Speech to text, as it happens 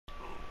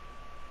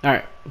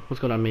Alright,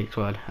 what's going on, mate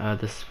squad?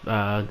 This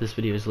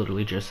video is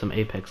literally just some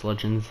Apex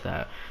Legends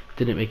that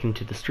didn't make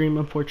into the stream,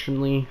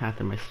 unfortunately.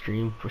 After my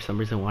stream, for some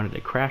reason, wanted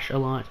to crash a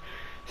lot.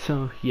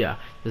 So yeah,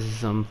 this is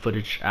some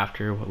footage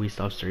after what we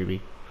stopped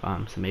streaming,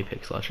 some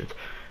Apex Legends.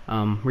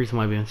 Reason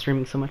why we've been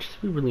streaming so much is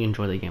we really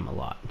enjoy the game a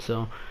lot.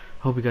 So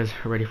hope you guys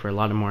are ready for a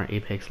lot of more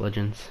Apex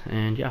Legends.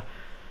 And yeah,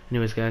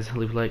 anyways, guys,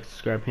 leave a like,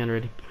 subscribe, hand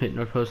ready, hit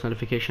post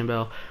notification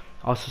bell.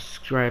 Also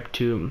subscribe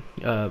to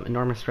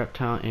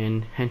EnormousReptile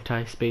and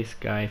Hentai Space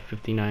Guy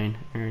 59.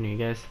 And you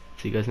guys,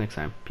 see you guys next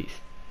time.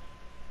 Peace.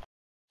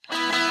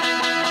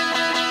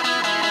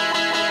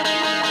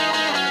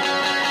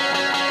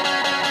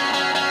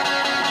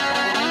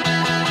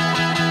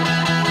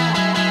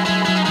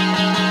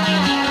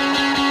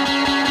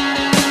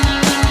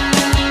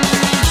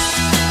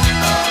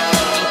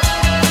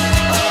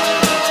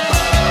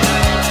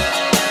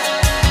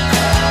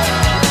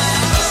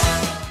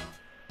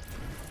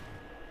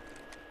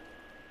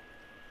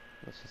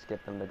 Let's just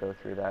get them to go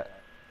through that.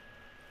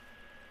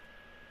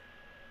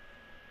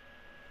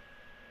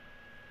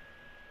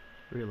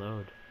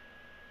 Reload.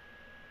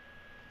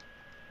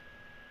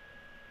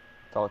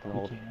 That's all it can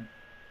hold.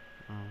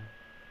 Oh.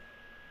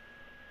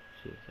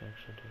 See if they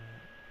actually do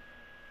that.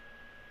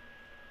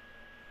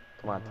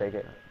 Come on, take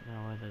it.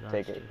 No way they're that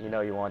Take stupid. it. You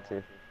know you want to.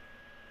 There's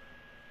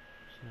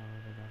no way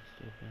they're that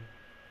stupid.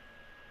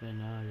 They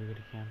know you're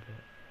gonna camp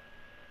it.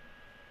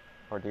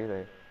 Or do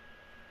they?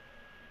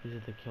 These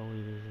are the kill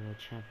leaders of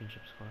the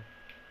championship squad.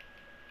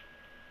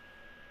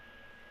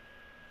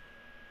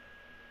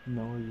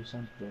 No, you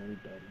sound very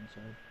dead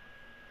inside.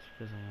 It's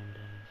because I am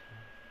dead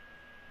inside.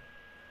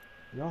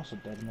 You're also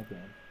dead in the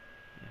game.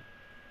 Yeah.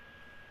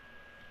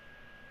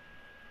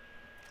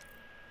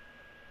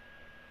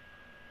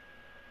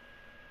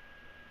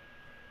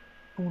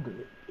 I wonder,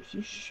 if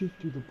you shoot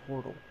through the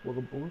portal, will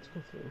the bullets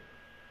go through?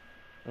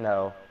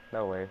 No.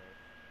 No way.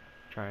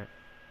 Try it.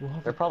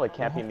 They're probably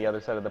camping the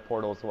other side of the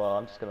portal as well.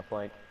 I'm just gonna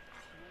flank.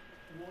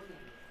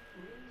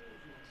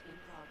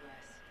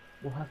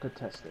 We'll have to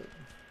test it.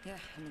 Yeah,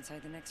 I'm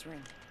inside the next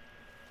ring.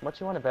 How much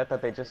you want to bet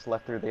that they just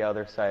left through the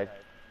other side?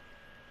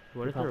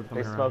 What if they were They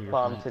coming around smoke your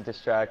bombed flank? to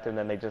distract and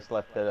then they just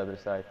left the other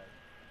side.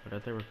 What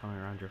if they were coming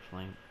around your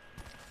flank?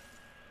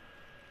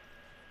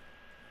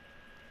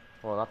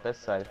 Well, not this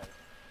side.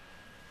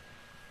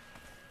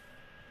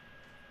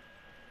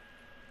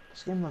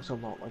 This game looks a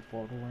lot like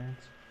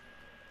Borderlands.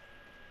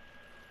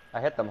 I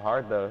hit them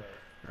hard though.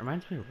 It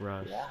reminds me of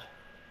Rust. Yeah.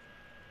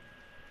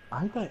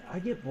 I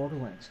get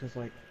Borderlands because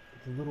like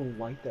the little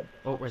light that.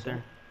 Oh, pops right there.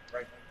 up.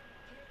 Right.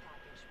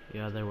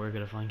 Yeah, they were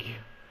gonna flank you.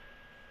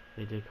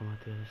 They did come out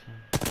the other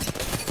side.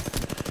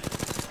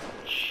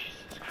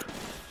 Jesus Christ.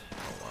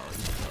 Oh wow,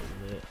 you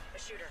got lit. A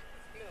shooter,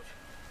 move.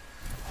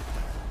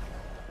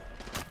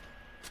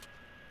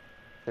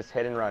 Just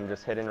hit and run.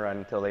 Just hit and run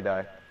until they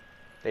die.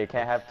 They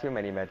can't have too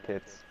many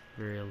medkits.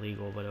 Very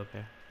illegal, but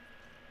okay.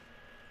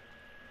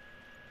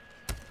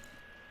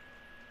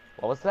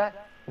 What was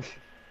that? I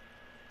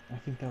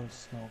think that was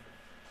smoke.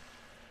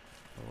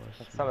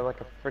 That sounded like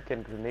a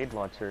freaking grenade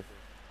launcher.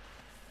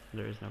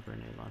 There is no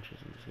grenade launchers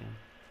in this game.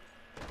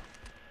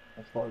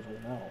 As far as we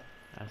know,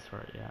 As far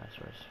as yeah.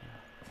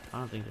 I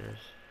don't think there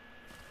is.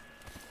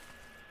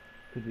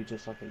 could be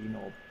just like a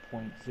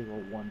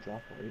 0.01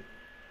 drop rate.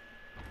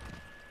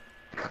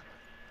 Oh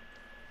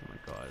my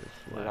god,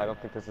 this I don't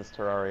think this is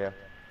Terraria.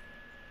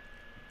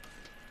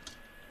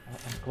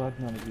 I'm glad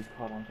none of you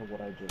caught on to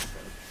what I just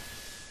said.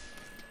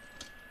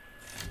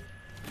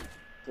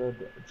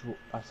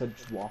 I said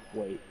drop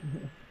weight.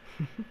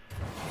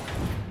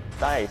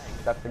 Nice.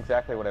 That's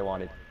exactly what I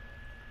wanted.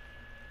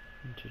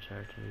 I'm too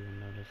tired to even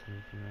notice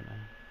anything right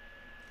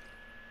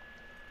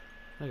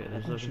now. Look at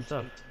there's looking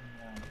stuff.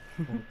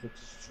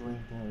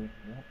 Extremely.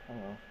 Yep,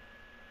 hello.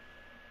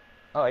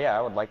 Oh yeah,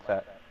 I would like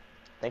that.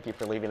 Thank you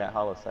for leaving that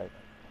hollow site.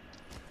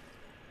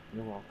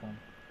 You're welcome.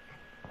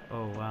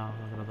 Oh wow,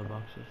 look at all the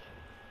boxes.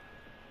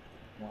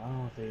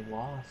 Wow, they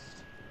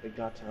lost. They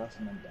got to us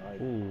and then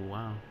died. Ooh,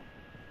 wow.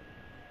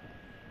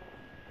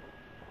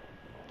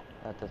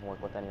 That doesn't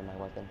work with any of my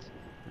weapons.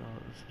 Look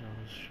at all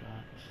those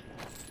shots.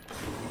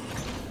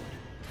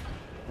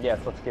 Yes,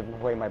 let's give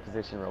away my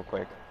position real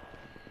quick.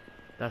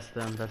 That's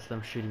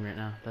them shooting right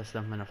now. That's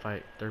them in a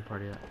fight. Third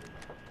party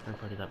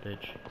that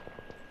bitch.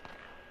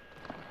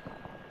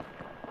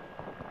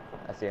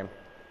 I see him.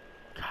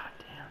 God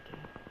damn, dude.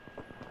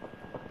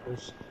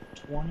 There's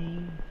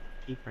 20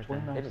 people, Right there.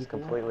 29 They just people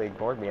completely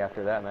ignored me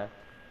after that, man. left.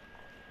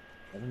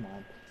 Never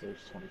mind, there's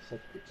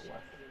 26 people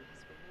left.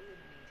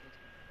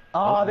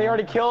 Oh, they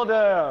already killed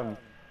him!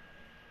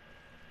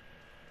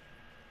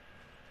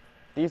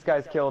 These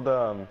guys killed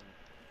him.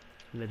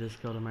 They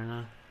just killed him right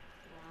now.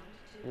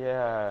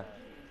 Yeah.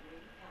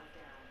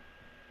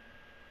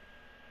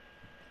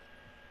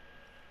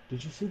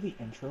 Did you see the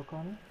intro,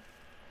 Connor?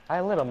 I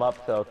lit him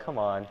up though, come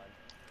on.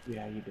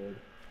 Yeah, you did.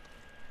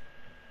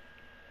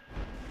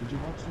 Did you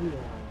watch the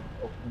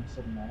opening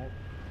cinematic?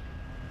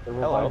 The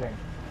Hello. reviving.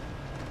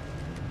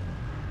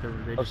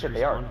 They Oh just shit,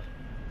 they are. respawned.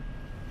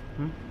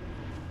 Hmm?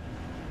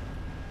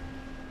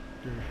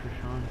 They just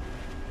respawned.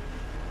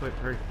 quick,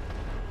 hurry.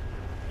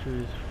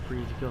 Choose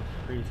freeze kills,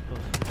 freeze kills.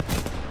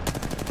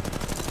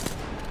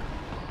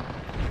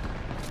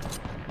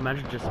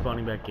 Imagine just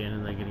spawning back in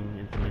and then getting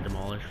instantly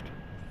demolished.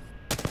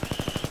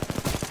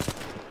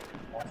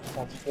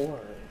 That's 4.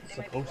 It's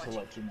supposed to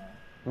let you know.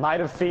 Might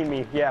have seen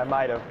me. Yeah,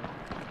 might have.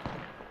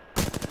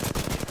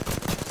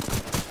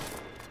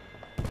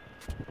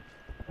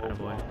 Oh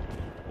boy.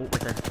 Oh, right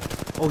there.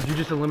 Oh, you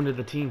just eliminated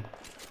the team.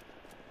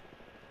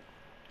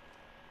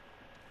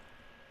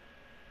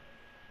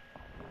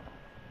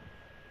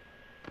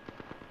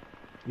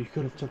 You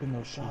could have taken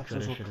those shots.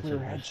 Those were clear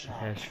headshots.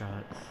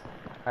 Headshots.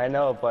 I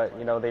know, but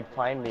you know they'd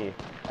find me,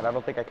 and I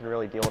don't think I can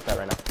really deal with that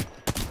right now.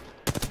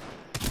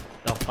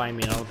 They'll find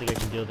me, and I don't think I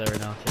can deal with that right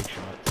now. Take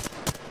shots.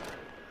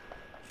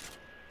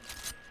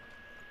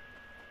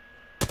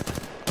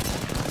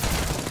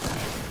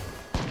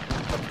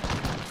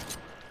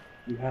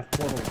 You have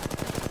portal,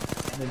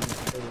 and then you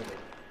kill it.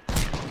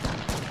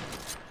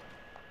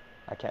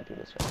 I can't do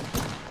this right now.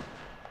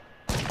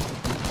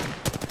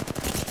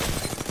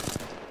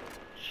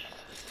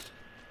 Jesus.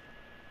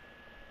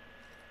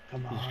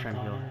 Come on, He's trying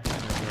to heal. Connor.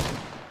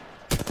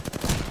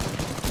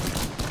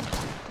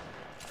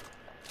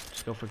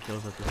 Just go for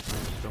kills at this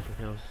point. Just go for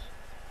kills.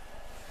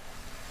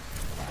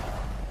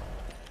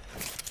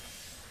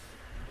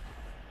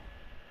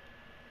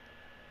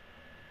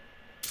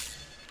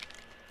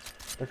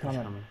 They're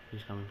coming.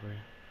 He's coming for you.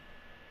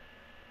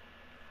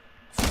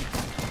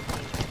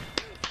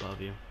 Above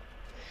you.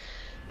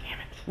 Damn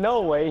it.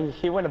 No way,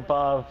 he went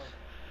above.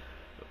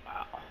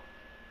 Wow.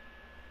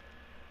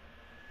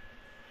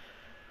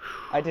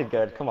 I did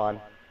good, come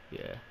on.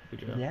 Yeah, good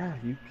job. Yeah,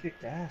 you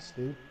kicked ass,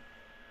 dude.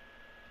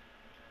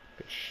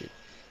 Good shit.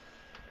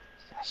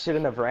 I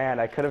shouldn't have ran,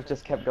 I could have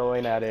just kept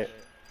going at it.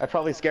 I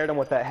probably scared him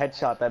with that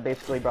headshot that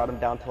basically brought him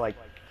down to like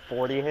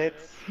 40 hit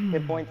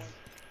points.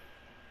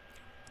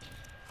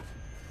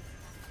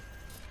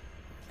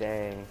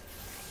 Dang.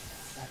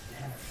 God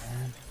damn it,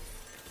 man.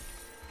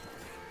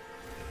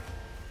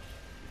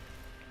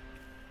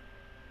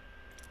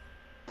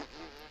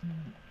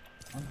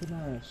 I'm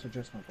gonna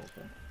suggest my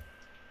girlfriend.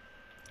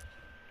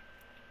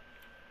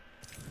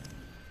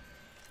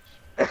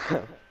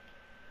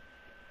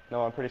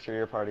 No, I'm pretty sure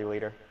you're party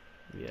leader.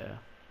 Yeah.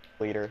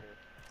 Leader.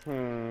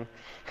 You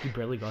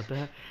barely got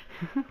that?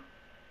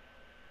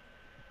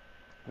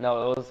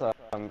 No,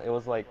 it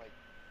was like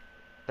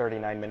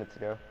 39 minutes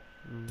ago.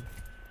 Mm.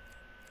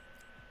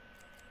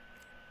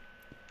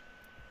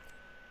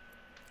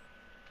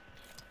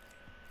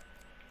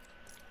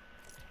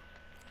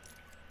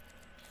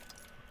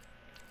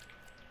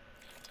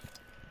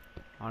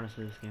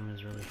 Honestly, this game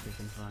is really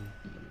freaking fun.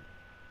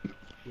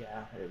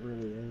 Yeah, it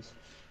really is.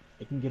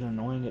 It can get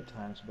annoying at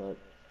times, but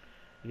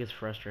It gets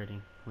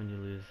frustrating when you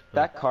lose.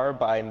 That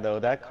carbine though,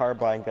 that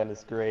carbine gun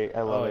is great.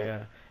 I love Oh it.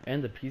 yeah,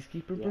 and the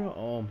Peacekeeper, bro. Yeah.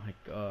 Oh my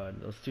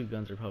god, those two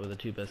guns are probably the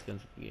two best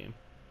guns in the game.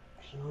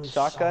 he was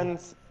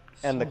Shotguns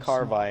and the so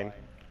carbine.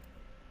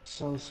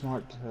 So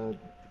smart to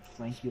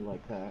flank you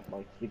like that.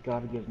 Like, you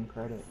gotta give him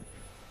credit.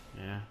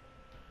 Yeah.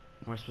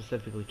 More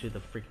specifically to the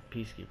freaking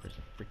Peacekeeper's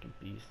a freaking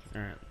beast.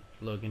 Alright,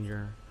 Logan,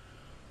 you're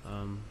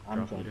I'm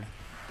drop done. leader.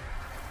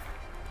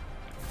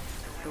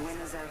 The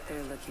wind is out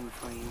there looking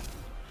for you.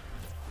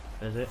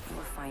 Is it? It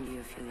will find you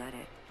if you let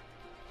it.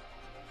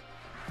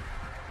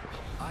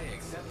 I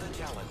accept the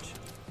challenge.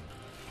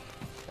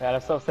 And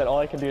I'm so upset. All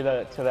I could do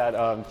to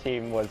that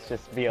team was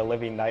just be a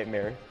living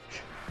nightmare.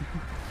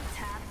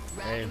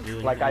 Hey,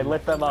 dude. Like I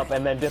lit them up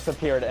and then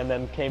disappeared and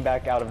then came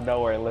back out of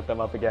nowhere and lit them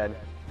up again.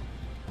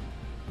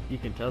 You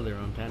can tell they're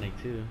on panic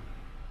too.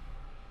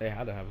 They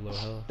had to have low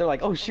health. They're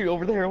like, oh shoot,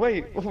 over there,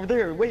 wait, over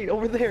there, wait,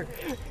 over there.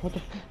 What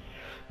the?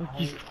 Oh,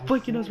 he's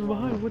flanking us from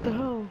behind. What the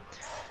hell?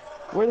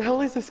 Where the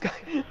hell is this guy?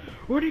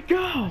 Where'd he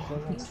go?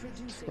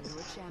 Introducing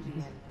your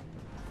champion.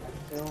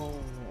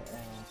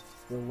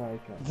 They're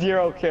like,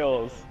 0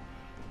 kills.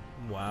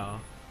 Wow.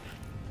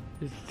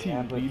 His Yeah,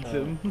 team but, beats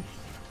him.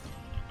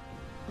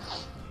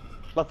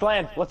 Let's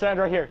land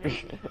right here.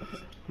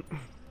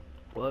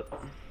 What?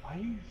 why are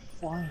you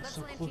flying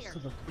so close to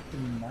the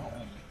freaking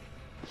mountain?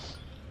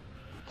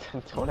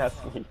 Don't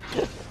ask me.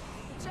 Jets,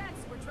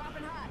 we're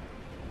dropping hot.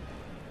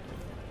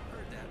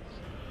 Heard that.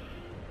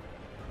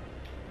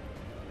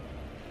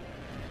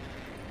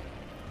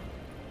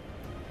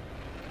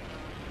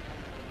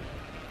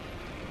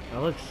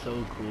 That looks so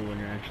cool when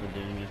you're actually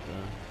doing it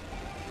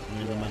though.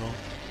 Near the middle.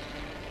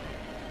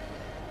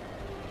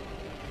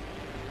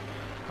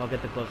 I'll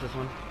get the closest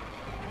one.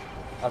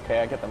 Okay,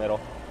 I get the middle.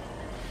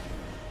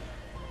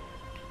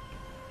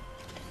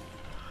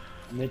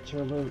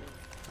 Mid-tier loot.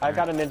 I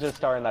got a ninja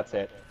star and that's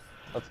it.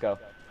 Let's go.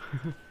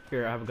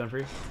 Here, I have a gun for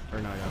you. Or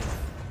no, I got it.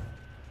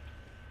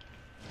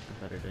 I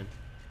thought I did.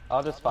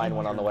 I'll just find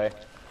one on the way.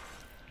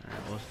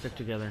 Alright, we'll stick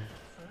together.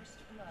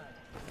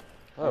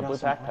 Oh, I got blue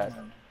some backpack.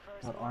 armor.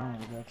 Not armor,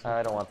 that's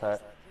I don't want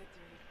that.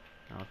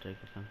 I'll take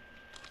it then.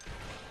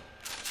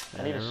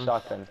 I need a everyone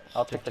shotgun.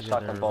 I'll stick take the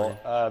together, shotgun bolt.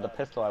 everybody. The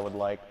pistol I would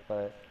like,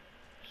 but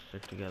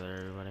Stick together,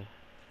 everybody.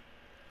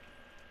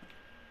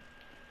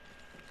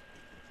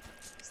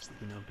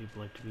 You know,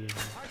 people like to be in here.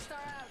 Arc star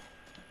out.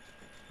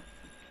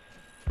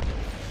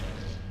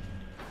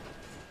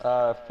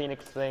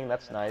 Phoenix thing,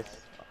 that's nice.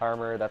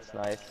 Armor, that's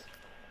nice.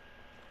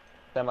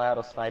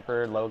 Semi-auto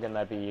sniper, Logan,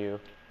 that'd be you.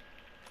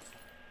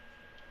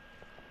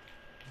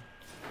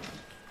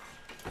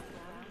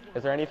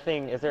 Is there any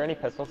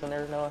pistols in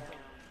there, Noah?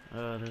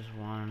 There's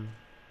one.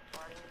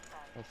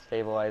 And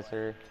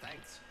stabilizer.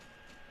 Thanks.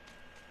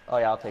 Oh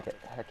yeah, I'll take it.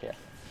 Heck yeah.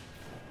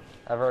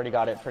 I've already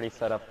got it pretty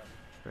set up.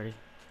 Ready?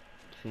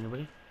 See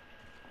anybody?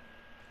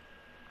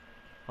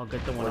 I'll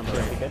get the one on the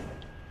Should be right. good.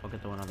 I'll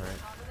get the one on the right.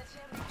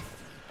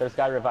 There's a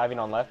guy reviving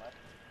on left.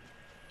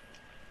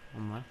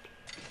 On left.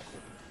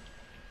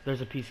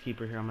 There's a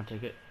peacekeeper here. I'm gonna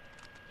take it.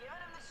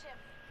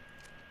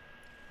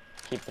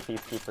 Keep the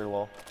peacekeeper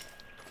low.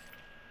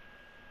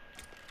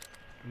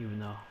 Even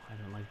though I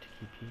don't like to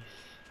keep peace.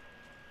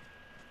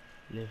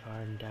 Live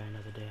hard and die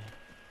another day.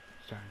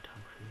 Starring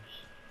Tom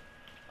Cruise.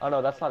 Oh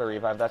no, that's not a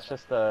revive. That's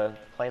just the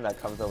plane that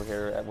comes over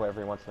here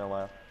every once in a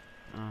while.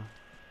 Oh,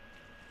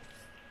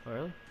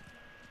 really?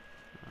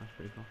 Oh, that's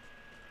pretty cool.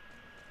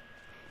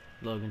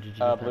 Logan, did you get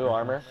that blue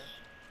armor. reference?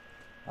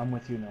 I'm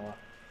with you, Noah.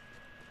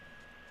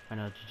 I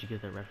know, did you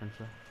get that reference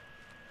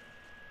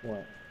though?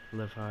 What?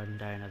 Live hard and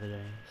die another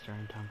day,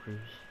 starring Tom Cruise.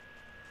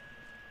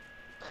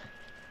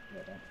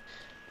 Yeah.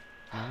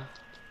 Huh?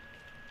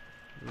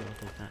 Maybe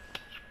I'll take that.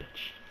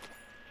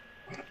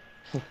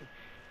 Bitch.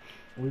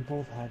 We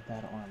both had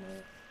that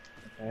armor.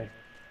 Okay.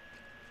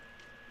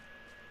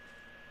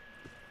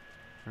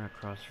 We're at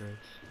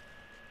crossroads.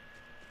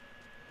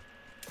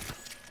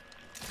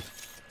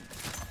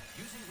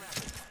 Using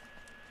rapid.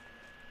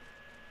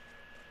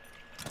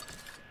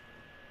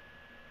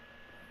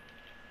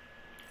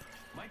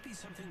 Might be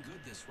something good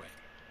this way.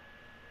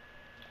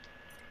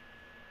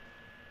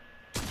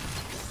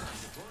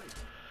 Deployed.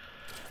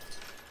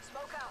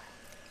 Smoke out.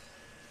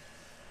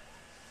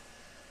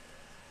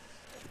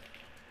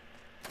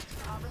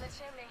 Top of the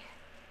chimney.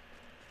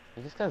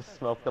 You just gotta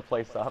smoke the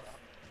place up.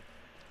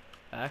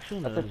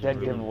 Actually, That's no, a that's dead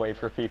really, giveaway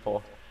for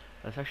people.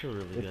 That's actually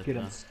really Let's good get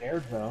though. him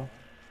scared though.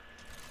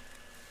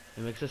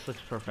 It makes us look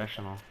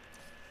professional.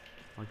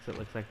 It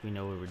looks like we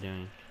know what we're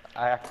doing.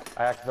 I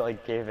accidentally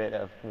gave it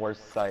a worse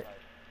sight.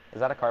 Is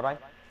that a carbine?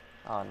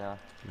 Oh no,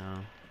 No,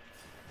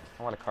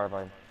 I want a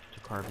carbine. it's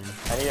a carbine.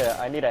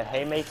 I need a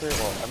haymaker.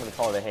 Well, I'm gonna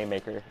call it a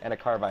haymaker and a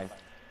carbine.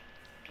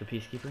 The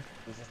peacekeeper?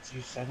 There's a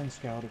G7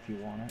 scout if you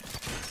want it.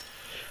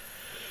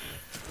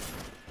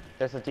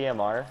 There's a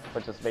DMR,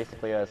 which is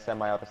basically a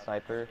semi-auto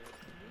sniper.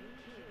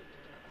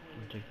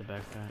 I'll take the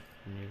backpack.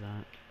 I need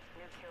that.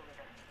 New kill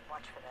leader.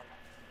 Watch for them.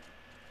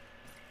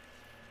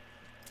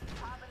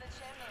 Top of the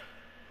chimney.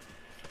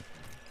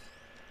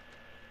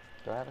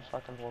 Do I have a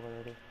shotgun bolt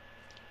already?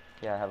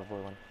 Yeah, I have a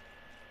blue one.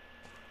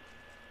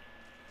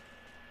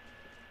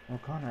 Oh,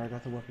 Connor, I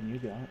got the weapon you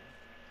got.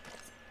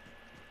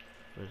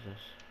 What is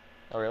this?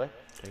 Oh really?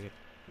 Take it.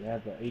 Yeah,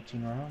 the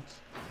 18 rounds.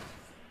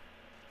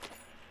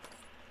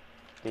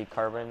 The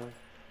carbon.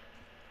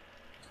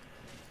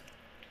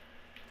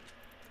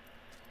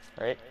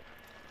 Right?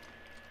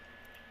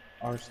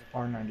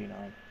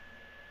 R99.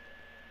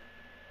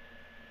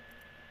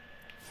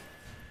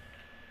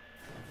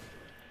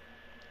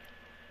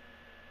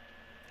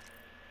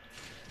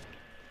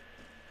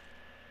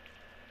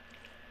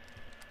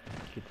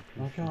 Get the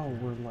I like how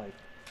peacekeeper. we're like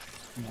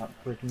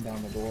not breaking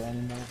down the door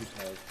anymore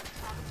because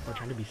We're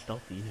trying to be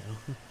stealthy, you know.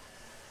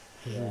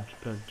 This Yeah. isn't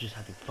about just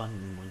having fun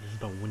anymore. This is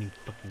about winning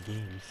fucking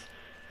games.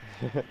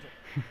 It's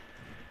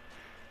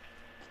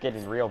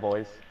getting real,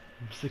 boys.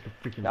 I'm sick of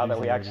freaking Now that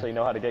we losing already. actually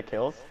know how to get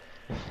kills.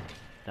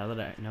 Now that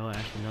I know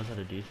actually knows how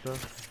to do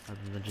stuff, other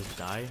than just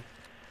die,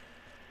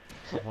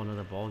 it's a whole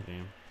nother ball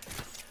game.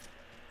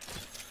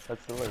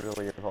 That's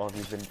literally all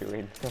you've been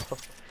doing. That's all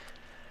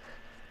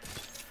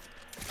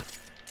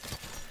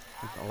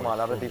Come I on,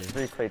 out of still these do.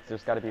 3 crates,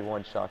 there's got to be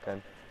one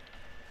shotgun.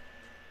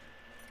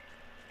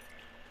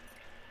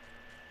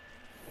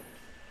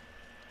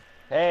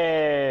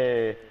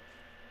 Hey!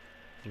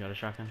 You got a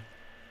shotgun?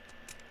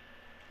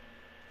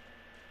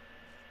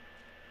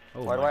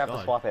 Oh Why do my I have God.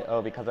 to swap it?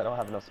 Oh, because I don't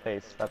have enough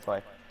space. That's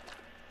why.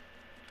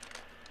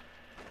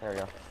 There we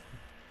go.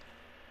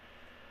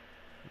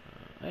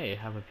 Hey,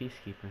 have a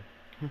peacekeeper.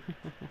 Alright,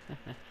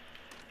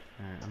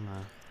 I'm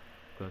gonna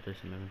go through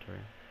some inventory.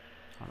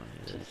 I don't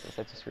need this. Jesus,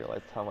 I just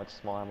realized how much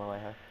small ammo I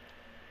have.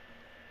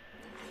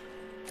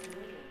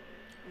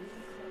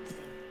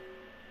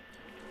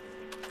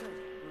 Good.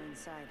 We're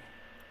inside.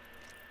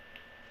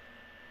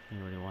 You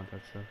really want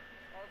that stuff?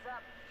 Heads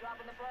up.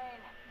 Dropping the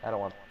plane. I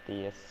don't want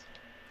these.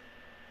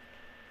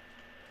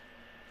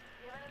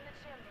 Giving him the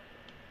chimney.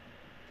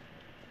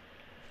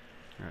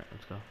 Alright,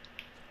 let's go.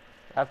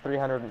 I have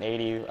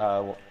 380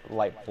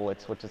 light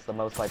bullets, which is the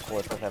most light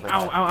bullets I've ever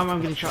Ow, had. ow,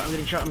 I'm getting shot, I'm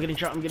getting shot, I'm getting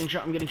shot, I'm getting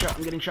shot, I'm getting shot,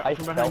 I'm getting shot I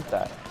from behind. felt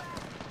that.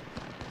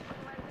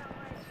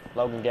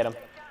 Logan, get him. They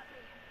got me.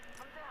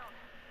 I'm down.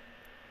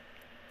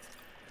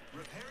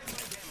 Repairing my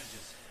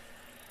damages.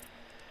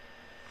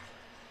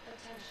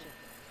 Attention.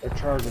 they're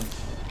charging.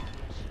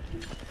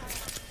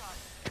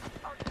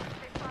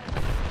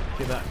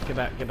 Get back, get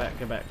back, get back,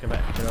 get back, get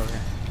back, get over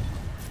here.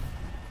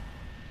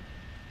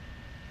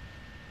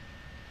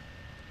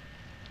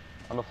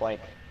 I'm a flank.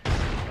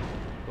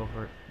 Go Go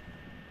for it.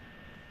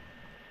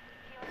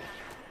 Healing up.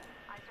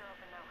 Eyes are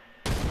open though.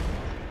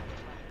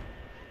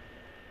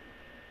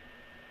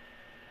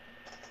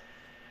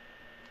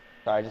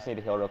 Sorry, I just need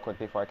to heal real quick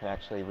before I can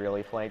actually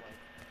really flank.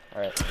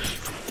 Alright.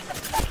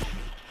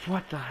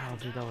 What the hell,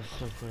 dude? That was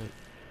so quick.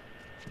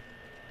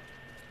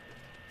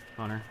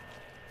 Connor,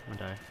 I'm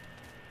gonna die.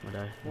 I'm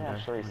gonna die. I'm Yeah, gonna I'm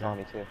die. sure he I'm saw gonna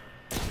me die. too.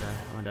 I'm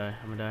gonna die.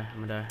 I'm gonna die. I'm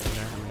gonna die. I'm gonna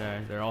die. I'm gonna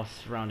die. They're all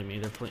surrounding me.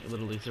 They're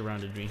literally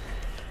surrounded me.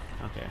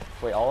 Okay.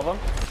 Wait, all of them?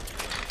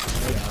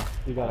 Yeah.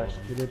 You got us.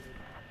 You did.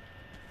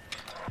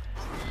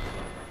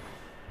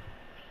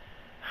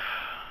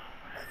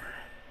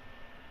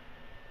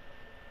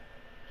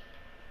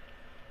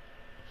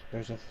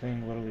 There's a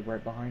thing literally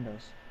right behind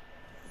us.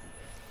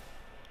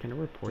 Can I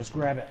report Just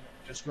them? grab it.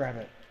 Just grab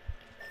it.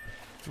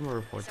 I'm gonna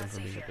report them for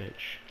being a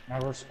bitch. Now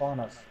respawn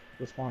us.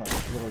 Respawn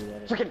us. Literally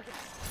right. Freaking!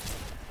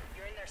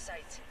 You're in their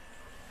sights.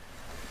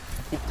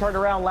 He turned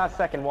around last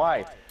second,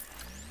 why?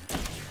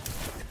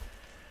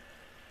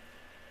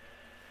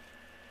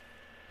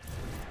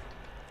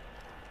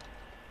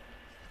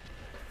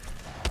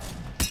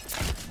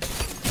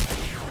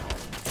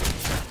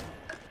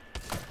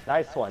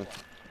 Nice one.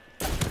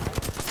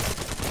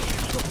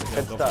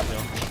 Good Go stuff.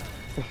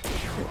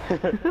 for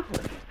it, yo.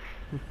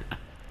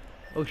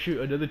 Oh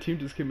shoot, another team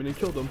just came in and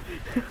killed them.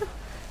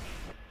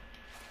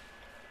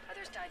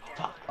 Others died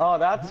there. Oh,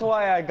 that's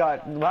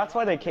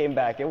why they came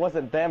back. It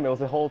wasn't them, it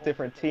was a whole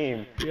different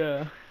team.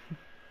 Yeah.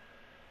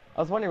 I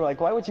was wondering,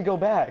 like, why would you go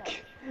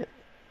back?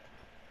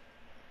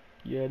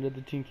 Yeah,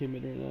 another team came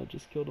in and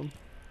just killed them.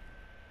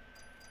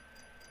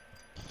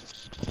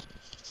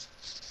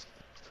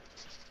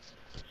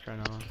 Try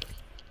now.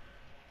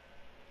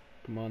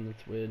 Come on,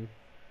 let's win.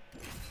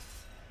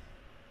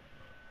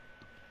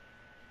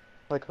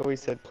 Like how we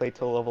said, play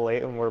till level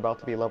 8 and we're about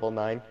to be level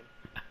 9.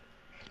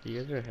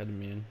 You guys are ahead of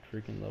me in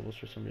freaking levels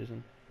for some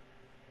reason.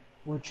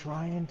 We're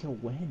trying to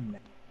win.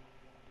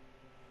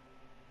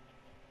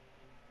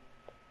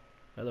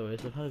 By the way,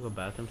 so I've had to go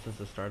bathroom since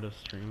the start of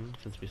stream,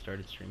 since we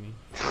started streaming.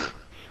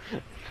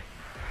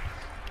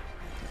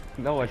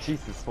 Noah,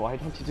 Jesus, why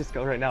don't you just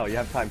go right now? You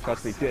have time,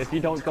 trust me. If you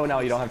don't go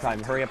now, you don't have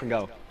time. Hurry up and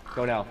go.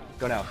 Go now.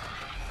 Go now.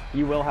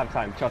 You will have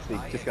time, trust me.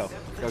 Just go.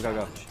 Go, go,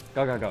 go.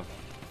 Go, go, go.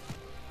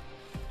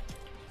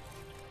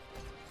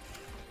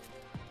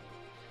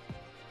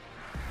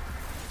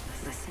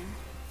 Listen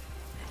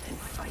and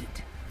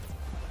fight.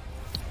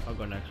 I'll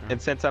go next round.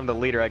 And since I'm the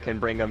leader, I can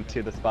bring him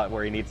to the spot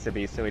where he needs to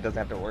be so he doesn't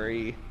have to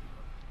worry.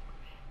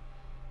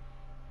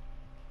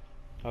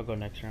 I'll go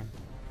next round.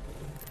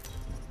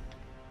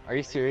 Are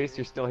you serious?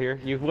 You're still here?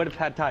 You would have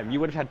had time. You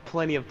would have had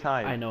plenty of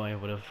time. I know I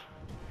would have.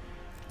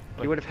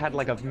 You would have had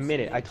like a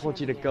minute. I told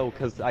you to go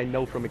because I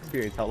know from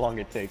experience how long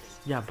it takes.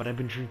 Yeah, but I've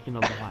been drinking a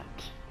lot.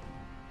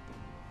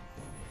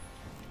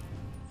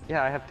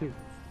 Yeah, I have too.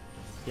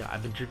 Yeah,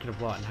 I've been drinking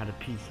a lot and had a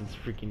pee since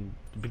freaking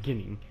the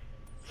beginning.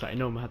 So I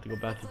know I'm gonna have to go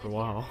bathroom for a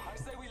while. I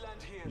say we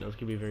land here. You know, it's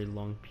gonna be a very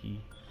long pee.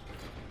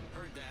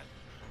 Heard that.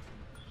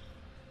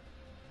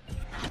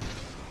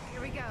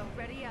 Here we go.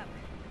 Ready up.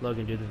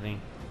 Logan, do the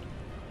thing.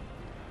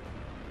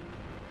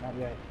 Not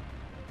yet.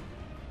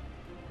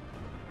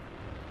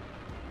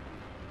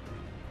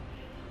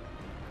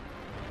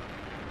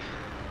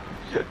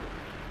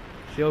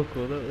 See how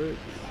cool that looks?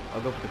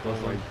 I'll go for the close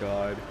Oh my one.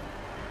 god.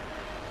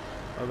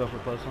 I'll go for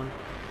close one.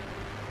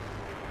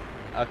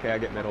 Okay, I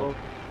get middle.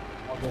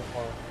 I'll go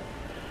for it.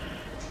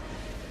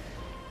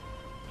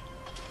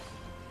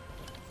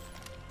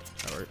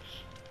 That works.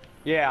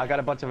 Yeah, I got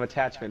a bunch of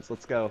attachments.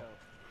 Let's go.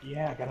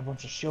 Yeah, I got a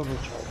bunch of shield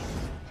recharge.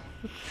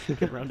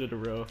 Second round in a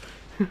row.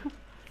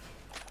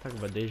 Talk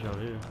about deja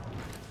vu.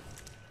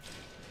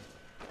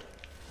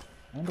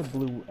 And a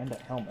blue and a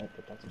helmet,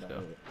 but that's Let's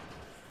about go. it.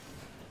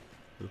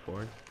 Move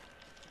forward.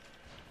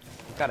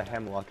 I've got a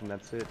hemlock and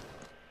that's it.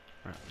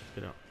 Alright, let's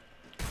get out.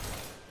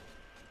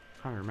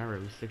 Connor, remember,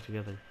 we stick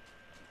together.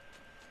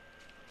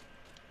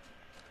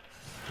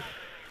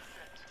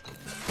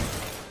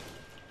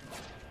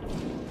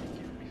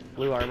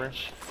 Blue armor.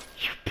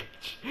 You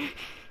bitch.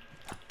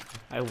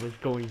 I was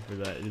going for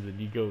that, and then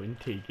you go and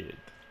take it.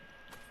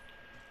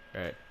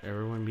 Alright,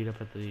 everyone meet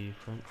up at the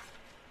front.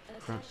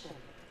 Attention.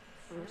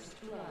 First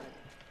blood.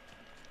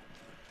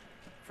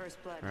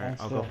 First blood. Alright,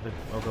 Stand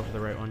I'll go for the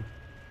right one.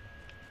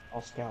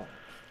 I'll scout.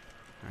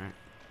 Alright.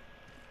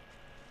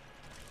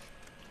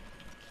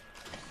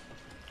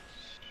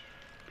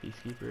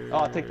 Peacekeeper. Oh,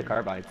 I'll take the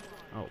carbine.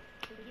 Oh.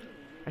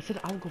 I said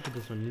I'll go for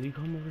this one. Did you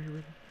come over here with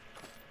me?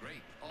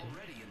 Great.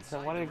 Already I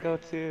inside. wanted to go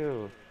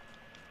too.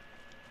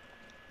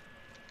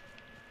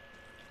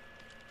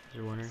 Is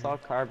there one I right saw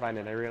here? carbine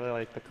and I really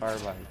like the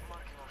carbine. Marking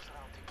our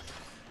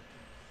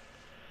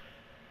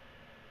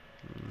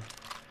surroundings.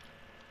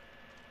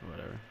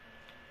 Whatever.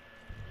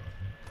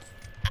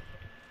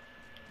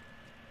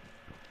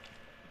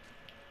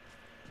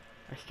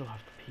 I still have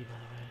to pee, by the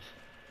way.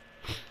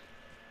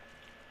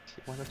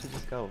 Why don't you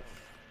just go?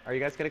 Are you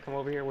guys gonna come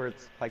over here where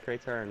it's supply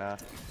crates are or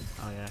not?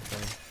 Oh yeah,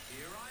 sorry.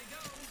 Here I go.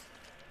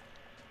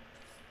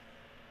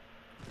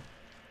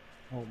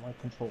 Oh, my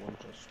controller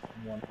just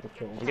wants to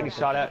kill. I'm getting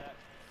shot at.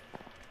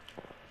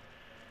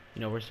 You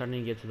know, we're starting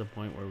to get to the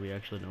point where we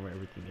actually know where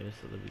everything is,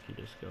 so that we can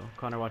just go.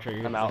 Connor, watch out,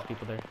 you're I'm gonna out.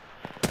 people there.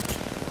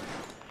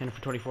 Hand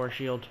for 24,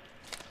 shield.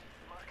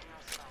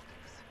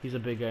 He's a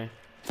big guy.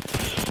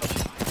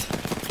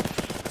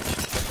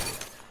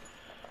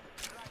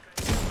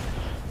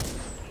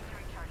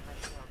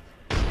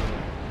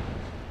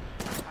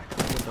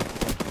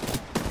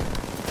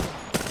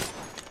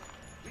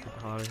 Get the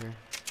hell out of here.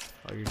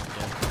 Oh, you're dead.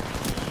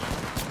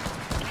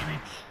 Damn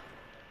it.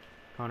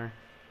 Connor,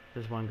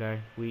 there's one guy,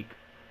 weak.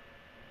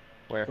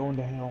 Where? Going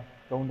to hell.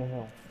 Going to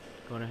hell.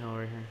 Going to hell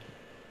right here.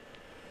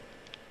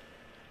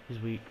 He's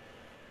weak.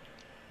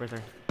 Right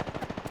there.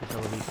 He's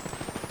hella weak.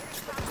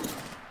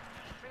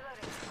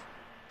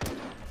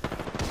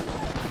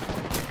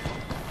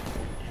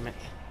 Damn it.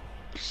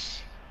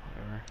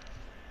 Whatever.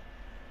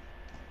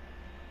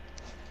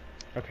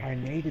 Okay. I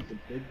naded the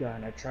big guy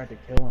and I tried to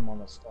kill him on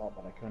the spot,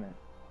 but I couldn't.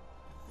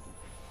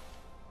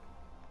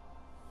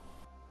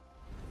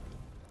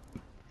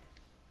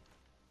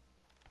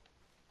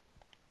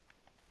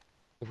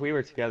 If we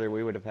were together,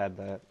 we would have had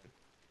that.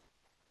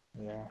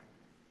 Yeah.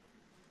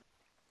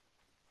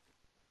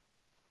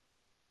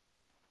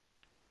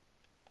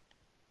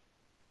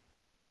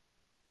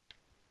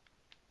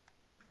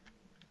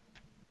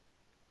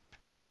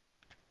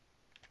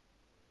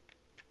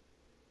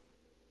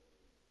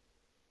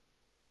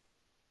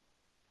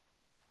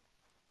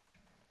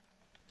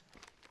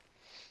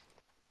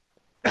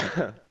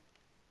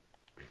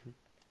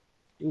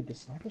 Dude, the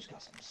sniper's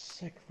got some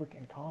sick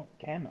freaking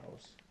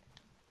camos.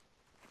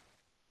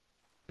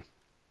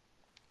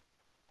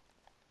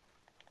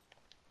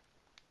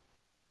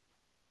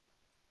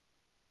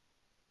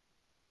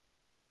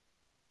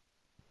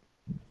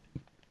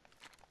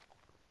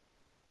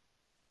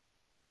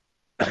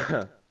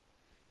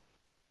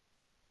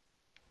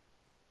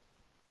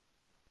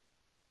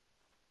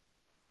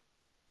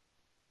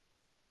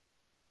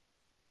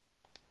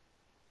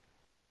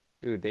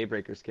 Dude,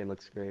 Daybreaker skin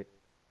looks great.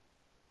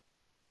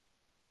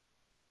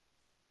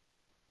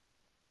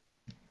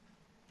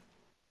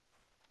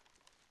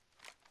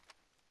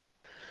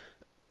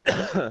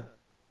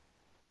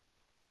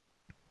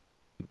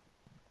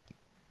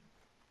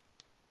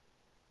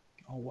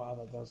 Oh wow,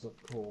 that does look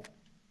cool.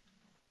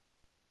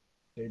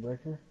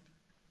 Daybreaker?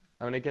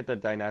 I'm gonna get the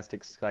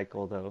dynastic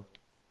cycle though.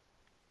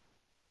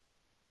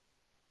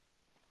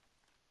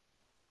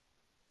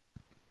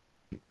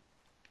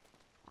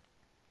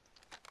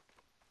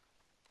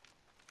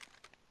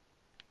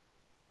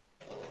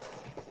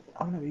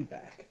 I'm gonna be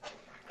back.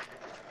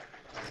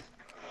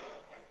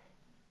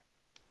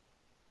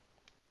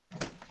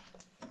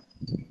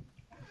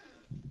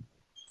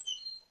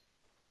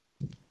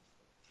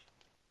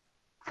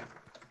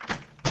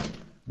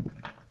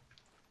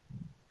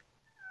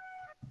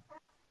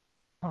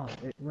 Huh,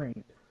 it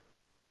rained.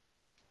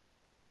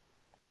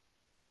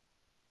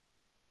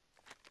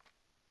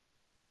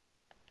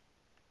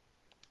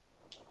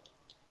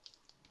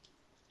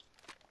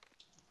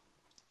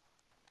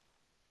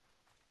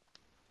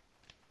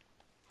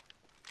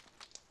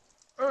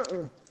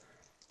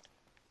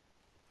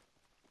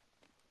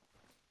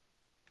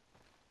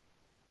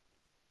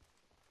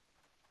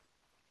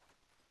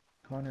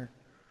 Connor,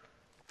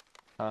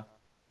 Huh?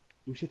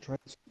 we should try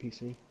this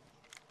PC.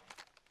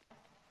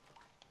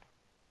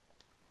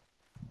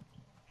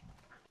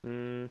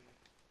 Hmm.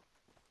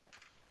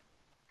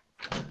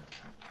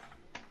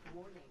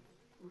 Warning.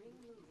 Ring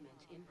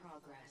movement in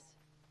progress.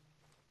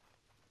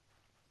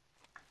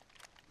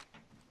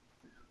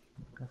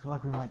 I feel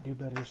like we might do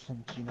better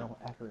since you know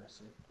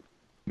accuracy.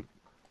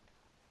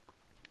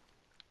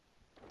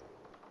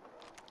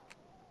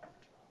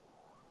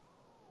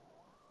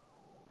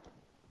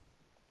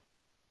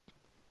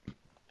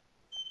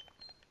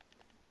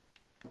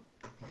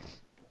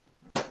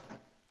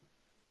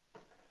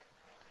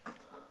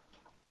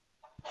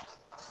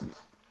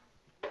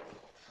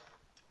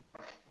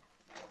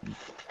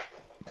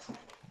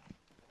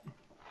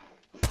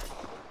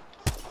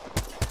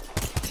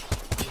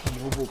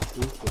 Mobile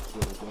proof looks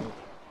really good.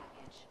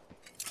 Package.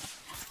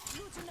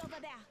 Looting over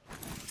there.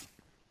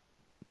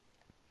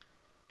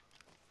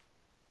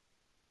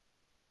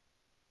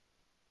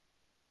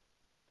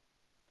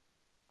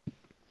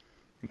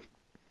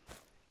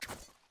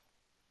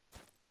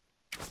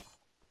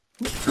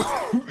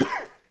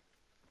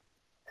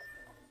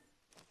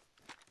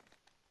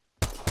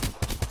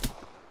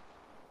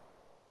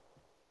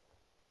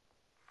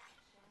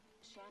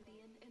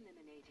 Champion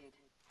eliminated.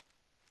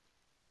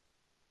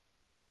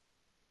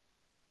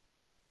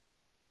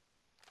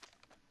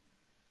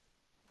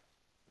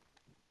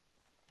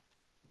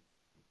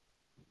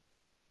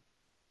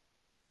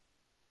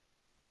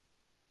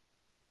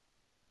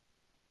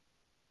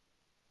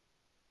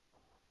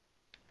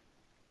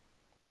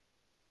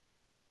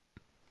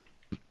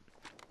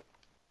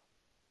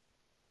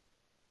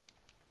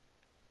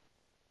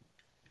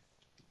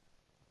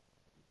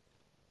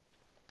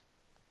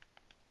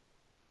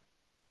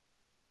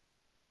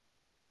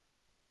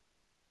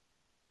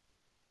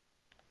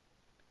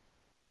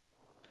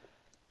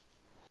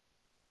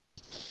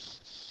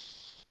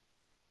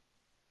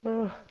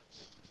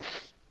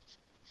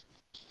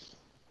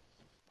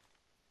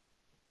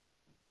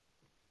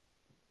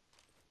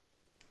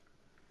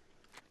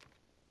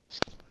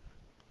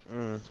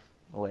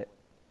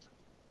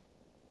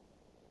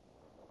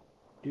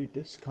 Dude,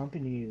 this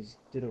company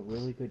did a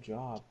really good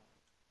job.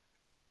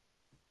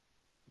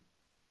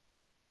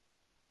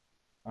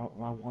 I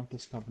want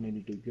this company to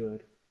do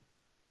good.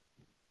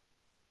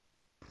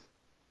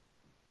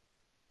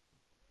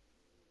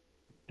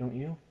 Don't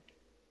you?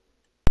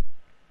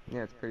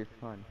 Yeah, it's pretty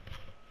fun.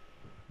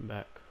 I'm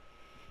back.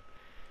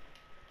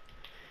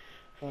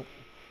 But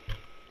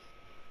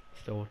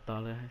Still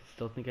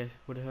think I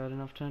would have had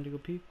enough time to go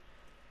pee.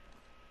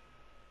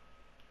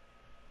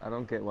 I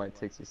don't get why it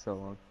takes you so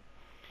long.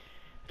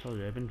 I told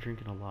you I've been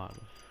drinking a lot.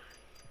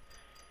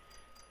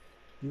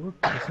 you were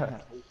pissing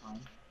that whole time.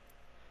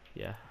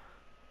 Yeah,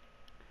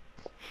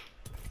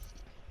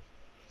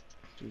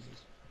 Jesus.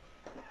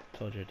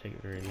 told you I'd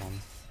take very long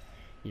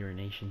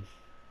urination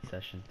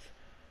sessions.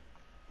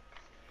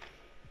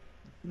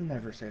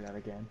 Never say that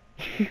again.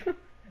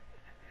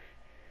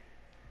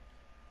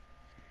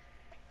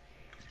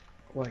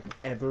 Like,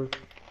 ever.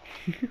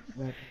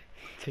 Like,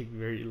 Take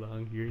very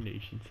long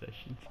urination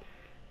sessions.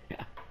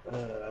 Yeah,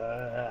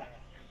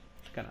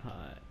 it's kind of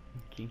hot,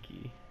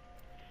 kinky.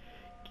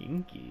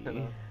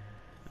 Mm.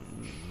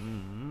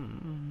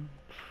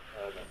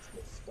 oh, that's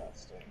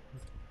disgusting.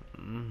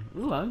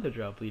 Ooh, I'm the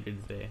drop leader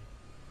today.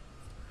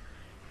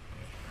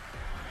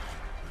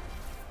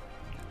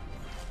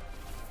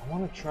 I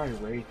want to try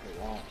Wraith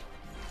a lot.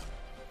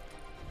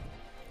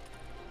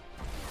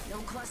 No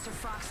cluster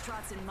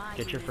foxtrots in my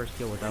Get your unit. first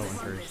kill with that one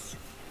Remember first. this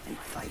and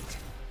fight.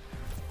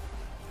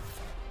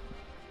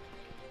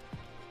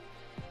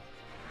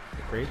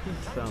 Wraith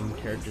is some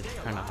character's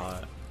kind of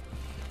hot.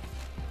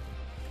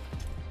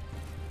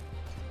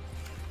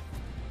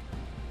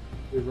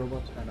 The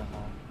robot's kind of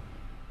hot.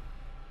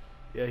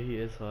 Yeah, he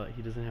is hot.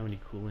 He doesn't have any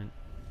coolant.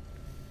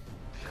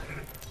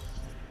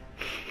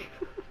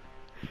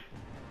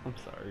 I'm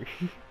sorry.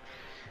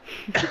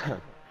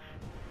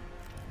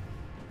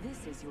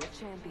 This is your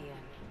champion.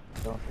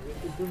 Don't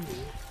forget to bring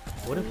me.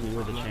 What if we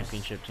were the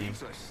championship team?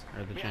 Useless.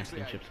 Or the Yeah,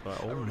 championship actually,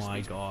 spot? I Oh ordered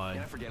my speed. god.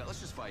 Yeah, forget it. Let's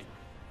just fight.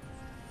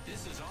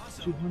 This is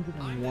awesome.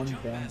 201 I'm the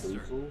jump master.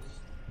 bamboozles.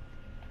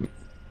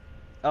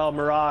 Oh,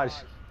 Mirage.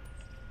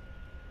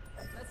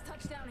 Let's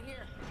touch down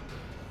here.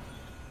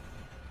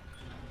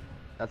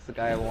 That's the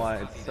guy I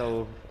want. It's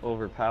so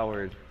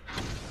overpowered.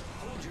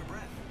 Hold your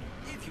breath.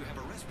 If you have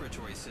a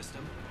respiratory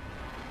system,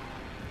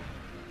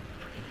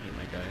 I hate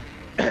my guy.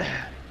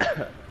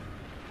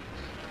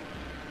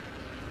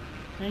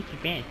 Not too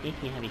bad.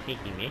 Thank you, have a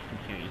taking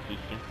respiratory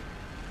system.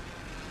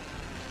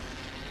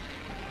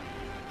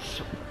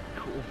 So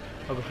cool.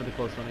 I'll go for the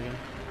close one again.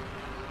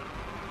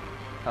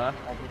 Huh?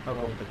 I'll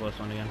go with the close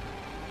one again.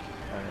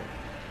 Alright.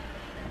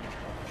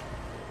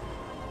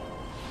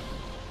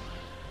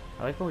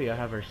 I like how we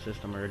have our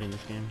system already in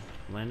this game.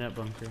 Land that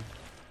bunker.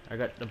 I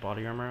got the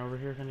body armor over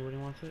here if anybody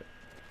wants it.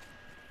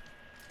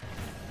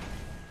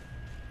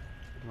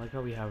 I like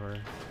how we have our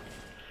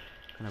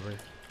our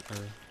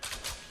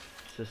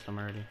system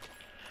already.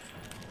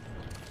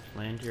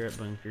 Land here at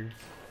bunker.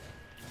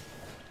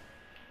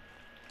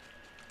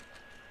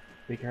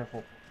 Be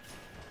careful.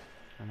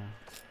 I know.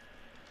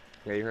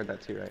 Yeah, you heard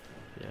that too, right?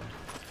 Yeah.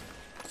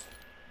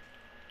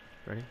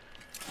 Ready?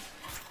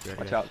 You ready,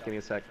 Watch guys? out. Give me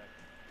a sec.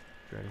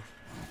 You ready?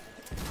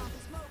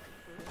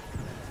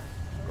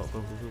 Go, go, go,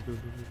 go, go, go,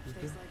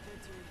 go, go.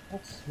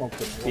 Let's smoke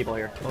them. People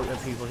here. Oh, yeah,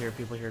 people here,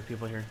 people here,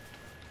 people here.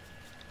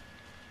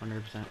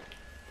 100%.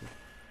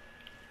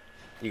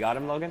 You got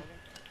him, Logan?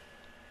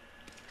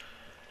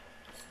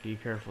 Be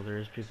careful, there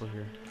is people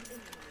here.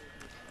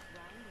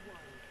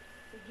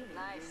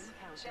 Nice.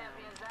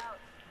 Champions out.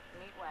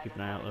 Meat wagon. Keep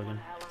an eye out, Logan.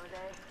 Hell of a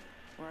day.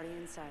 We're already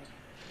inside.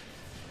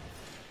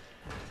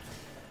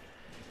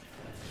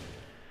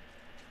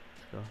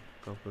 Let's go.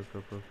 Go, go,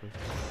 go, go, go.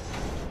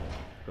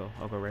 Go,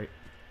 I'll go right.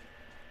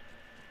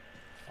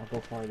 I'll go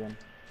far then.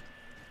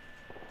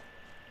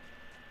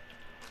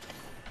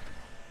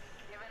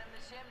 Giving him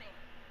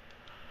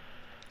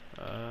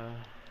the chimney.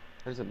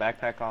 There's a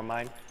backpack on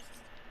mine.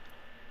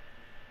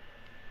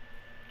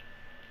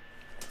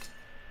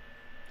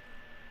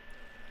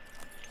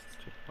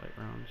 Take flight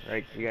rounds.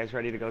 Right, you guys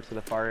ready to go to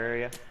the far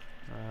area?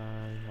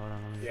 Hold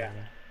on, let me Yeah. get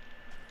there.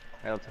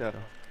 Alright, let's go.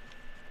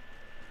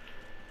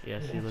 Yeah,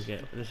 see, look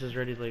at this is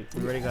ready. Like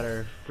we already got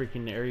our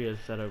freaking areas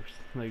set up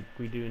like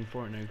we do in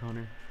Fortnite,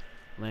 Connor.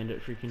 Land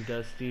at freaking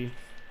Dusty,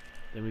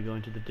 then we go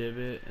into the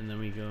divot, and then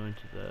we go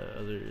into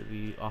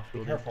the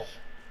off-road. careful.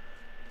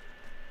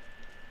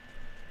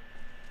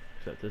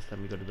 Except this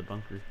time we go to the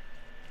bunker.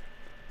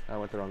 I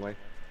went the wrong way.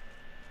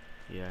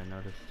 Yeah, I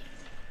noticed.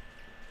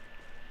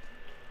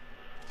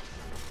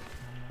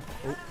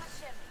 Oh,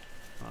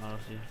 Oh, I'll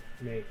see.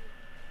 me.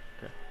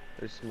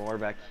 There's more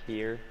back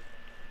here.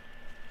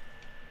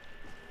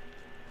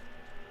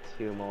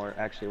 2 more.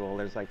 Actually, well,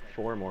 there's like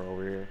 4 more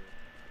over here.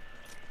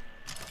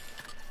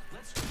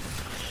 let's go.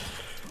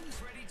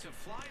 Who's ready to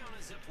fly on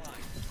a zip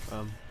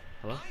line?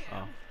 Hello?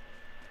 Oh.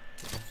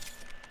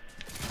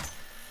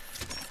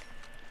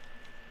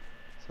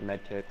 Some med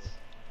kits.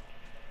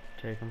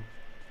 Take them.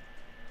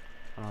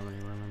 I don't have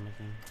any room in my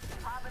thing.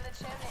 Hop in the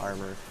chimney.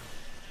 Armor.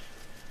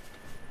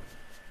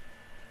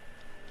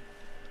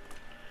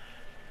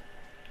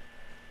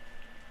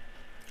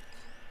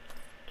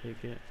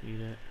 Take it,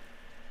 eat it.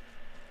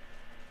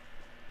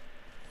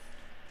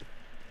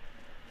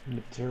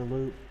 Mid-tier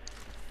loot.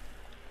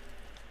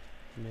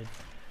 Mid. Alright.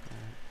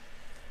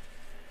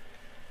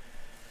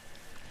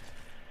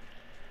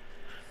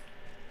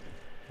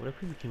 What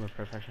if we became a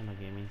professional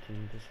gaming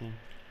team this game?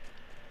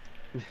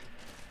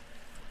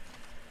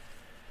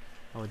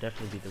 I would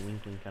definitely be the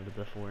wink wink out of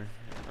the 4,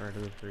 or out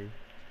of the 3.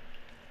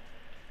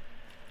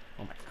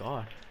 Oh my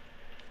god.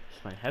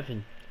 It's my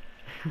heaven.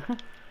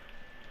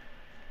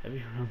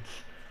 Heavy runs.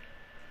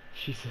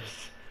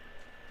 Jesus.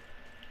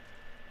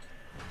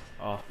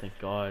 Oh, thank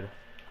god.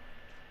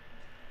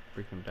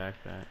 Freaking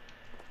backpack.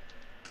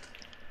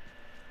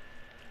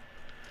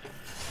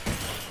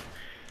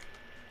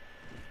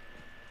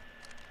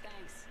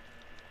 Thanks.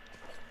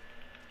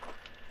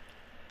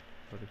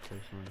 What a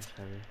place one is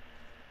heavy.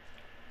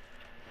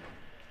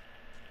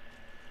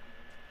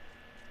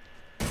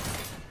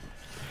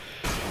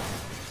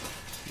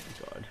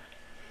 God.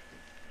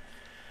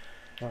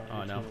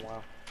 Oh no.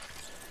 Wow.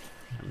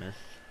 I missed.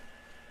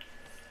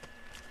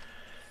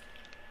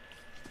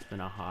 It's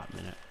been a hot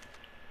minute.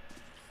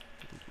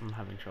 I'm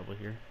having trouble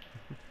here.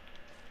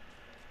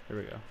 There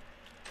we go.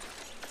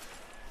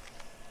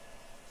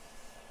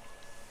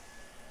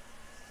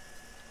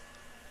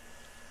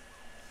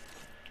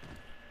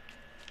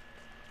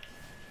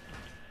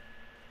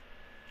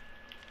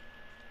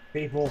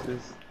 People. This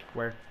is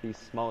Where? the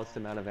smallest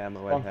amount of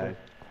ammo I've Bunker. had.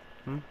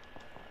 Hmm?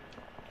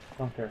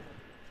 Bunker.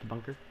 The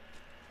bunker?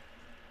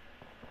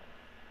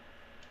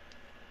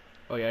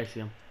 Oh yeah, I see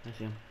him. I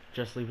see him.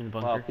 Just leaving the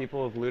bunker. Wow,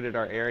 people have looted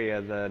our area,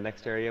 the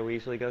next area we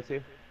usually go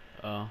to.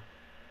 Oh.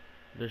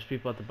 There's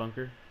people at the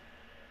bunker.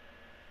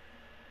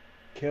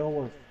 Kill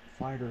or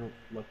fight or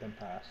let them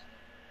pass.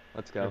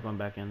 Let's They're go. going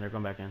back in. They're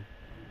going back in.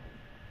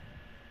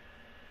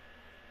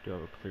 Do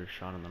have a clear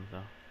shot on them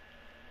though.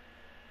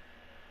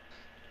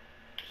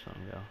 Just let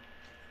them go.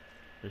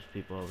 There's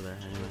people over there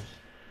anyways.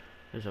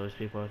 There's always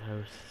people with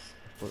houses.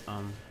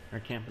 Are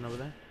camping over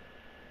there.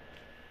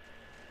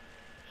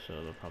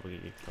 So they'll probably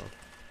get killed.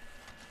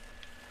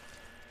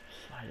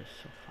 Slide is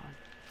so fun.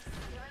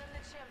 You're in the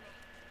chimney.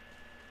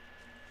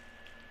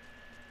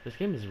 This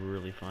game is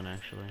really fun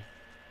actually.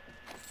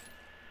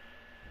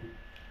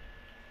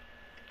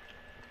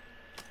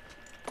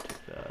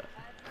 Take that.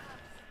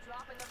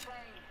 Dropping the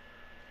plane.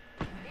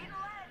 Eating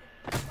lead.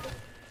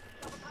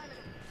 Double timing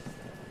it.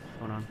 What's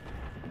going on?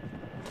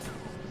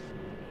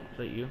 Is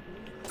that you?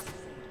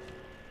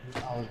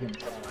 I was getting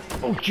shot.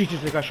 Oh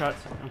Jesus, I got shot.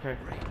 Okay.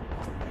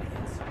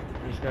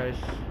 These guys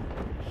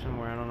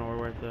somewhere, I don't know where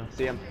we're at though.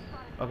 See him?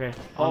 Okay,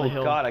 on Oh the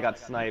hill. god, I got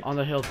sniped. On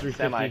the hill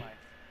 350.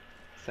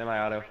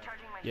 Semi-auto.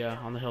 Recharging my Yeah,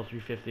 on the hill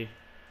 350.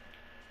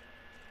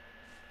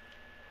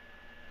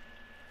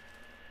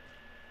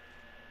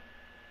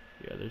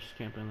 Yeah, they're just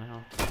camping on the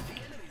hill.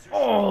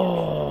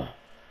 Oh!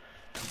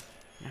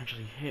 It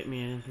actually hit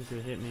me. I didn't think it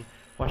would hit me.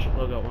 Watch it,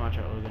 Logan. Watch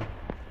out, Logan.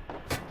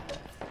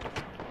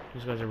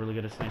 These guys are really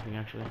good at sniping,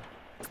 actually.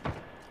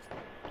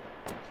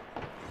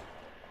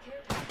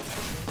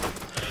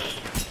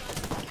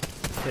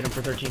 Hit him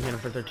for 13. Hit him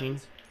for 13.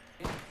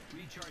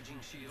 Recharging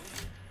shield.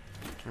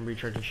 I'm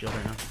recharging shield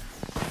right now.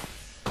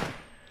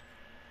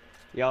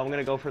 Yo, I'm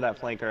gonna go for that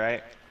flank,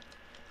 alright?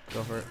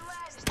 Go for it.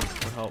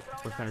 We'll help.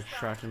 We're kind of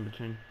trapped in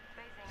between.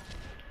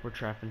 We're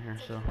trapped in here,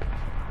 so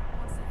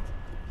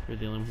you're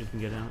the only one who can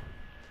get out.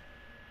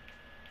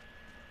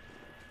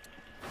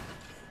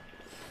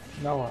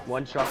 Noah.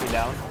 One shot me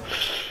down.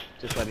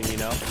 Just letting you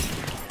know.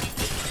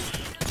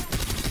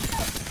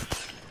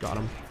 Got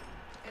him.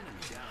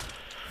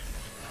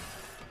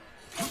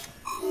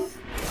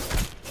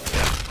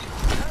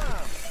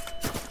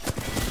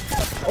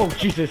 Oh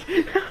Jesus!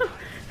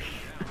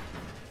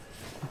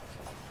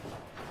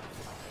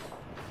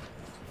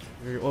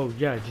 Oh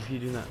yeah, just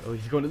keep doing that. Oh,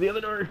 he's going to the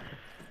other door.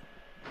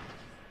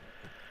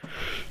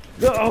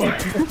 Go!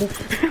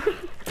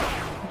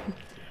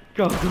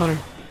 Go, Connor.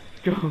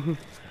 Go.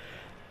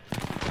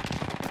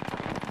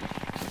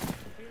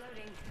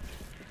 Reloading.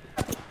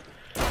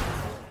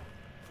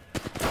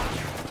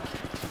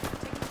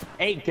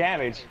 8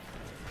 damage.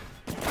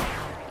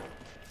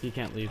 He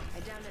can't leave. I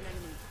downed an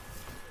enemy.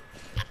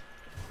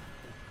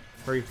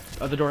 Hurry.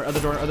 Other door, other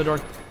door, other door.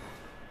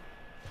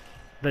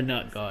 The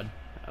Nut God.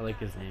 I like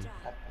his name.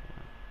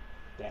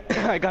 Damn it.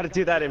 I gotta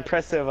do that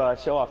impressive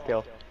show-off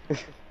kill.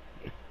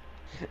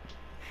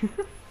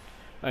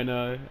 I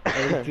know.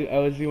 I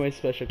was doing my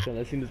special kill,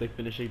 and as soon as I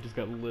finished, it just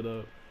got lit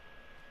up.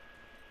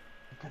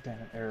 God damn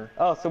it, error.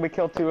 Oh, so we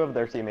killed 2 of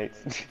their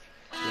teammates.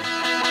 Yeah.